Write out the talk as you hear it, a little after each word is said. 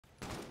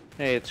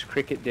Hey, it's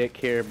Cricket Dick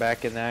here,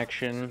 back in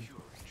action.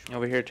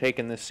 Over here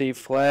taking the C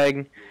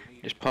flag.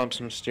 Just pumped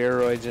some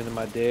steroids into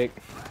my dick.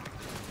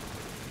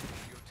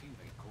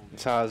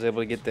 That's how I was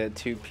able to get that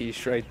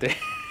two-piece right there.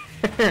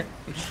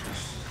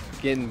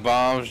 Getting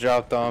bombs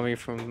dropped on me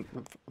from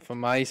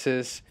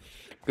ISIS.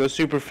 Go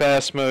super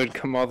fast mode,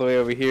 come all the way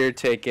over here,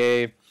 take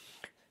A.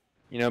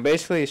 You know,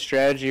 basically, the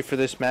strategy for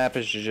this map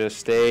is to just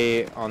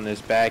stay on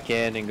this back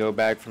end and go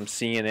back from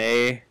C and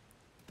A.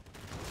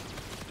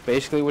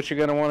 Basically what you're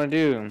going to want to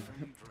do.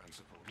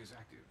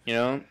 You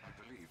know,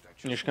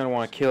 you're just going to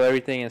want to kill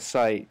everything in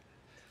sight.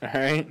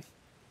 Alright?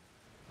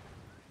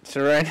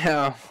 So right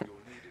now,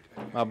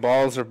 my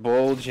balls are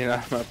bulging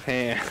out of my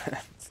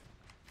pants.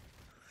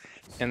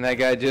 And that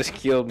guy just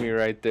killed me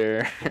right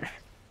there.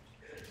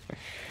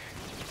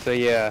 So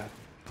yeah,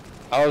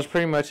 I was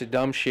pretty much a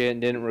dumb shit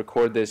and didn't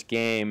record this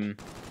game.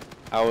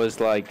 I was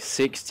like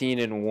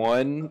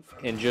 16-1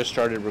 and just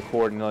started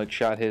recording, like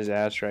shot his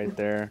ass right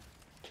there.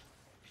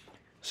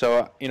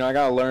 So, you know, I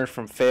gotta learn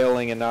from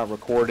failing and not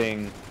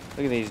recording.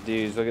 Look at these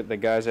dudes. Look at the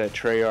guys at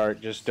Treyarch.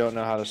 Just don't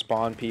know how to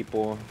spawn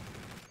people.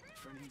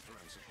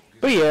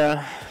 But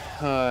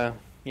yeah,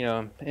 you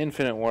know,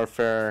 Infinite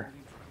Warfare,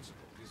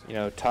 you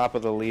know, top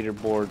of the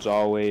leaderboards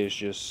always,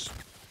 just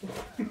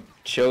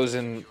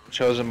chosen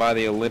by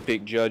the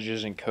Olympic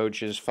judges and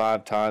coaches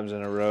 5 times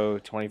in a row,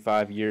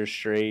 25 years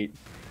straight.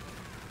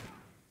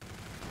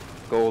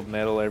 Gold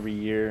medal every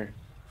year.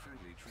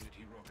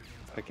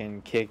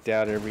 Fucking kicked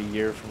out every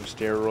year from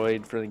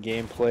steroid for the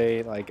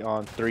gameplay, like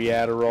on 3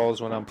 Adderalls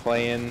when I'm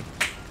playing.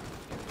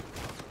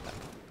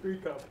 3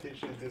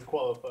 competitions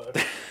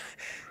disqualified.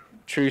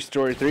 True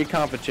story, 3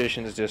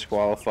 competitions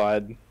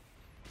disqualified.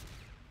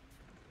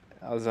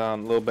 I was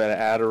on a little bit of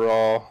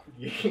Adderall.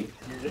 You're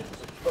just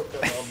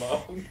fucking my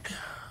mom.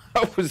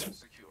 I was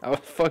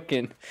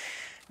fucking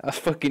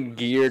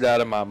geared out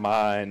of my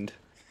mind.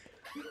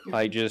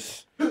 Like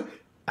just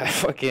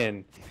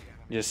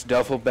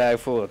duffel bag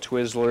full of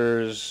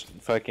Twizzlers,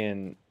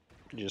 fucking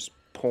just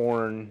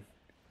porn,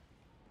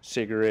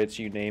 cigarettes,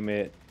 you name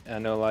it. I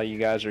know a lot of you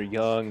guys are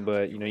young,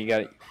 but you know you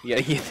gotta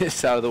get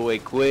this out of the way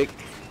quick.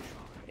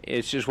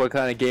 It's just what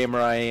kind of gamer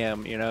I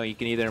am. You know, you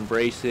can either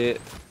embrace it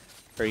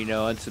or, you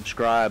know,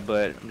 unsubscribe.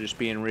 But I'm just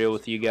being real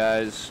with you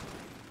guys.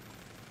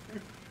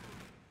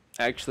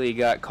 Actually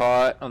got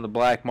caught on the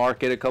black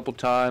market a couple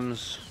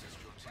times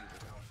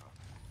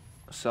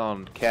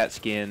selling cat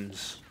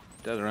skins.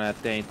 Doesn't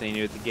have anything to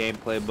do with the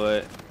gameplay,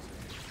 but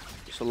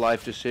it's a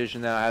life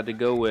decision that I had to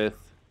go with.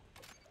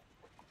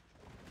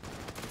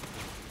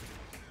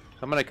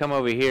 I'm gonna come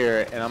over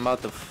here and I'm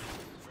about to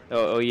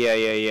oh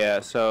yeah.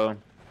 So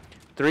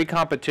 3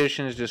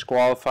 competitions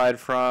disqualified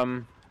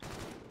from,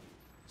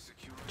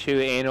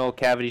 2 anal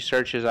cavity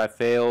searches I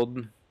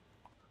failed.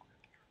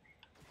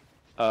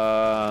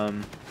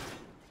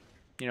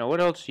 You know,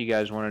 what else do you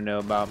guys want to know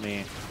about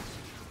me?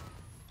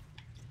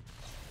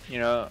 You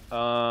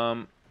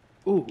know,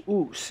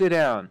 ooh, sit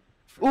down.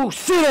 Ooh,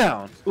 sit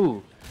down.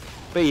 Ooh.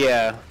 But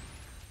yeah,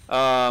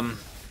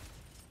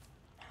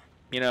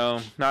 you know,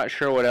 not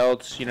sure what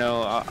else. You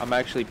know, I'm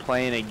actually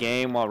playing a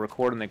game while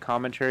recording the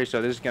commentary, so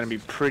this is going to be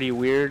pretty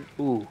weird.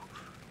 Ooh,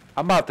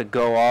 I'm about to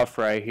go off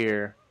right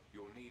here.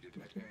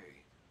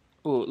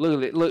 Ooh, look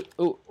at it. Look.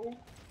 Ooh.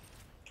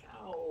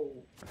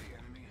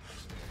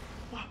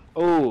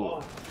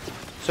 Ooh.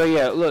 So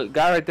yeah, look,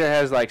 guy right there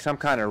has like some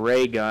kind of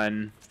ray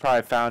gun.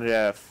 Probably found it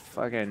at a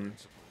fucking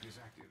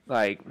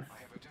like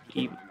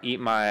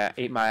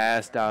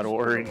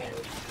eatmyass.org.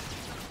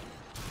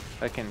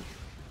 Fucking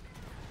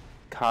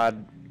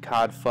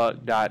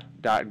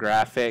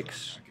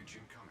codfuck.graphics.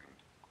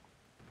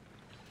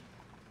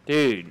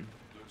 Dude.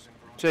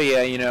 So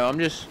yeah, you know, I'm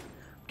just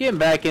getting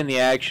back in the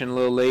action,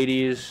 little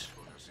ladies.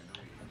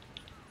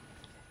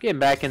 Getting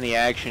back in the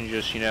action,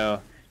 just, you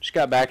know, just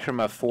got back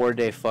from a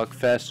 4-day fuck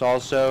fest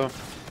also.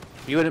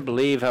 You wouldn't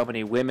believe how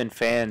many women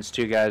fans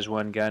 2 Guys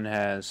 1 Gun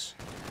has.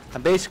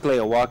 I'm basically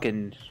a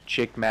walking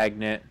chick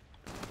magnet.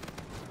 I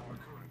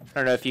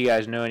don't know if you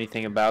guys know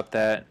anything about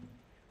that.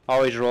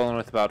 Always rolling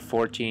with about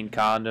 14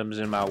 condoms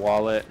in my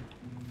wallet.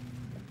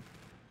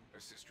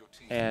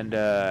 And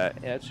yeah,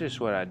 it's just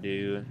what I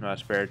do in my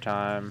spare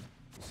time.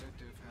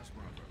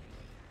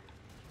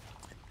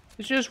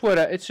 It's just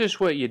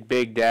what your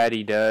big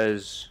daddy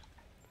does.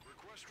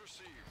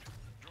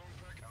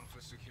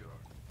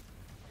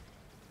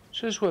 It's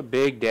just what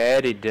Big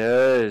Daddy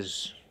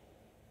does.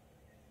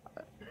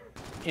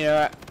 You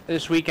know,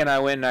 this weekend I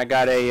went and I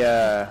got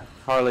a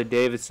Harley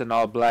Davidson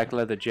all black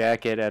leather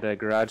jacket at a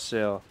garage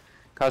sale.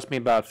 Cost me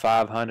about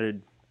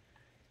 $500.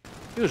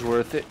 It was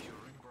worth it.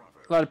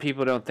 A lot of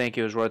people don't think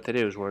it was worth it.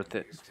 It was worth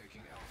it.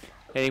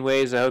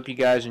 Anyways, I hope you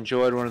guys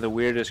enjoyed one of the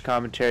weirdest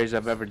commentaries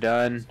I've ever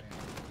done.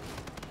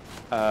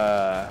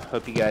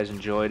 Hope you guys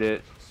enjoyed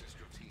it.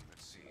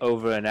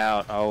 Over and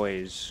out,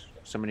 always.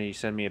 Somebody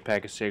send me a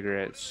pack of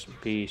cigarettes.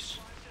 Peace.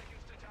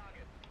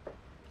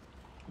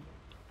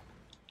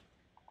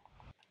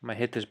 I'm gonna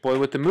hit this boy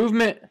with the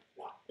movement.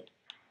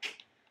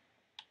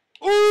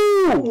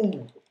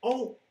 Ooh!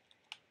 Oh!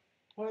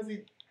 Why is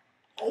he?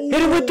 Oh!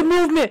 Hit him with the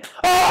movement!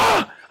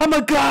 Ah! I'm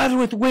a god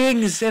with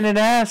wings and an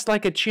ass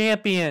like a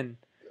champion.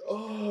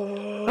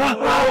 Oh.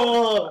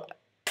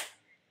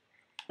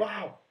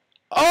 Wow.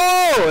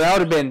 Oh, that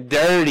would have been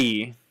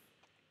dirty.